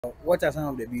What are some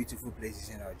of the beautiful places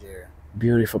in Algeria?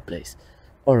 Beautiful place.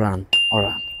 Oran,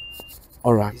 Oran,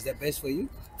 Oran. Is the best for you?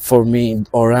 For me,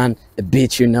 Oran, a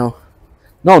beach, you know.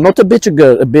 No, not a beach,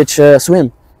 girl, a beach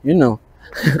swim, you know.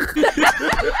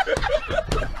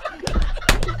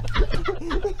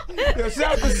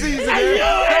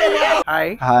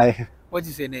 Hi. Hi, What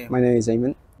is your name? my name is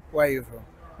Ayman. Where are you from?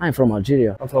 I'm from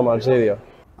Algeria. I'm from Algeria.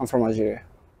 I'm from Algeria.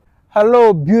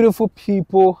 Hello, beautiful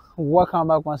people. Welcome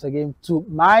back once again to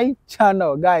my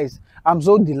channel, guys. I'm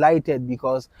so delighted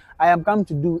because I am come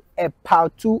to do a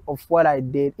part 2 of what I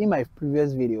did in my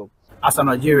previous video. As an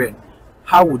Algerian,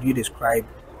 how would you describe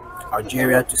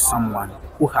Algeria to someone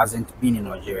who hasn't been in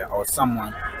Algeria or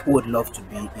someone who would love to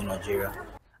be in Algeria?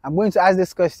 I'm going to ask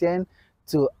this question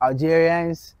to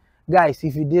Algerians. Guys,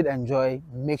 if you did enjoy,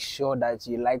 make sure that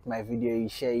you like my video, you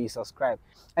share, you subscribe,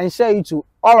 and share it to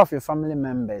all of your family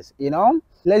members. You know,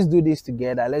 let's do this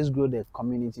together. Let's grow the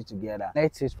community together.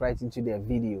 Let's get right into the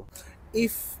video.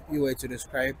 If you were to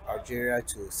describe Algeria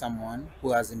to someone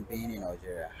who hasn't been in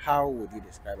Algeria, how would you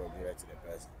describe Algeria to the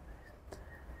person?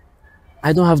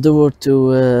 I don't have the word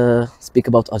to speak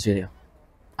about Algeria.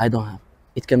 I don't have.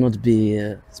 It cannot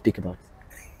be speak about.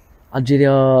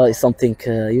 Algeria is something,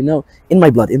 you know, in my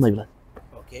blood,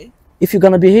 Okay. If you're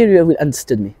gonna be here, you will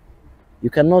understand me. You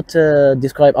cannot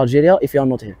describe Algeria if you are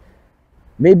not here.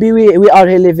 Maybe we are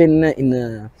here living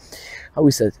in how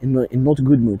we said, in not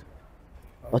good mood,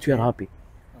 but we are happy.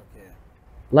 Okay.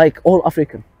 Like all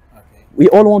African. Okay. We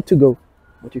all want to go,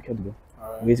 but you can't go.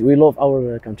 Alright. We love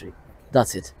our country.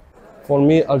 That's it. For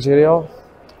me, Algeria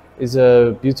is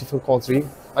a beautiful country.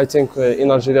 I think in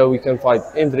Algeria we can find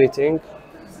everything.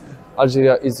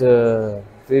 Algeria is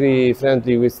very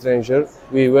friendly with strangers.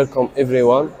 We welcome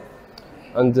everyone.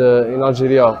 And in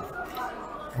Algeria,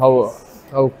 how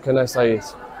can I say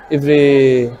it?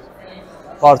 Every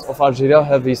part of Algeria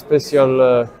have a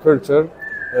special culture,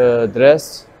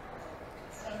 dress.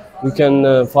 We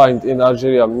can find in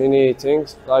Algeria many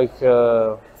things like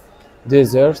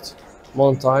desert,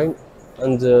 mountain,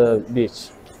 and beach.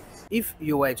 If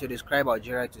you were to describe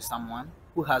Algeria to someone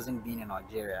who hasn't been in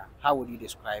Algeria, how would you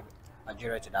describe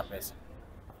Algeria to that person?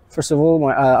 First of all,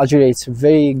 Algeria is a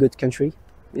very good country.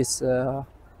 This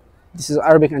is an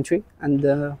Arabic country and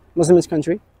Muslim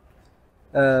country.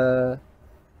 How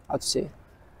to say?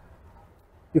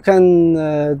 You can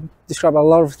describe a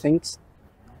lot of things.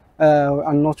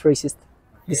 I'm not racist.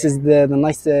 This is the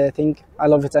nice thing. I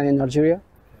love it in Algeria,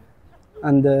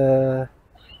 and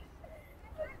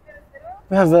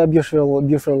we have beautiful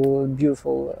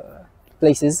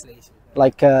places.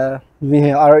 Like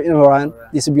we are in Oran.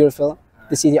 This is beautiful.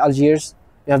 The city Algiers.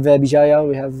 We have Bijaya.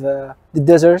 We have the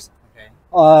desert. Okay.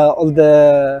 All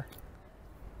the.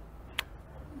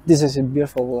 This is a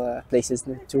beautiful places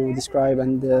to describe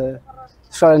and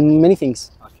describe many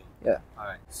things. Okay. Yeah. All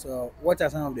right. So, what are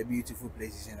some of the beautiful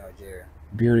places in Algeria?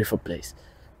 Beautiful place.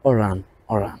 Oran,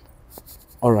 Oran,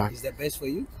 Oran. Is the best for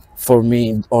you? For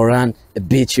me, Oran, a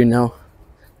beach, you know.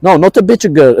 No, not a beach,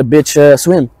 girl, a beach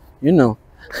swim, you know.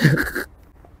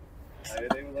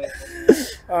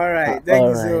 All right. Thank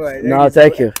you so much. No,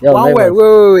 thank you. Yo, One never.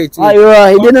 word. Wait.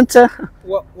 He didn't.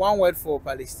 One word for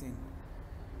Palestine.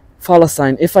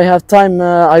 Palestine. If I have time,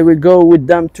 I will go with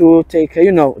them to take.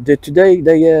 You know, today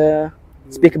they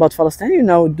speak about Palestine. You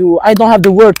know, I don't have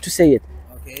the word to say it.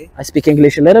 Okay. I speak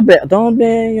English a little bit. Don't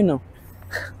be, you know.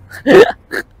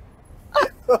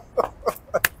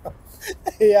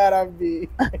 Ya Rabbi.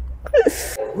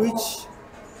 Which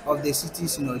of the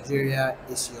cities in Algeria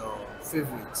is your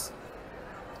favorite?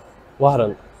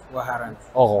 Wahran, Waharan.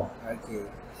 Oran, Okay.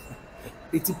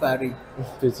 Petit Paris.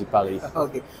 Petit Paris.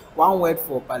 Okay. One word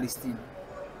for Palestine.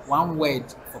 One word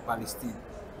for Palestine.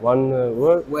 One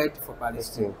word. Word for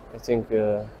Palestine. I think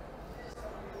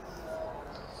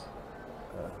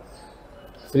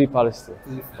free Palestine.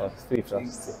 Free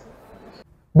Palestine.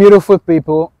 Beautiful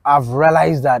people, I've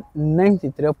realized that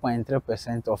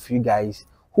 93.3% of you guys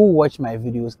who watch my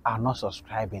videos are not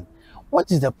subscribing. What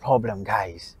is the problem,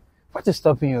 guys? What is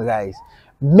stopping you guys?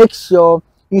 Make sure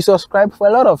you subscribe for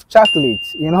a lot of chocolate,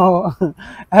 you know,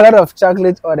 a lot of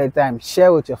chocolate all the time.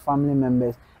 Share with your family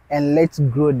members and let's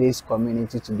grow this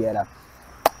community together.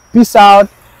 Peace out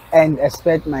and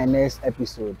expect my next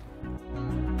episode.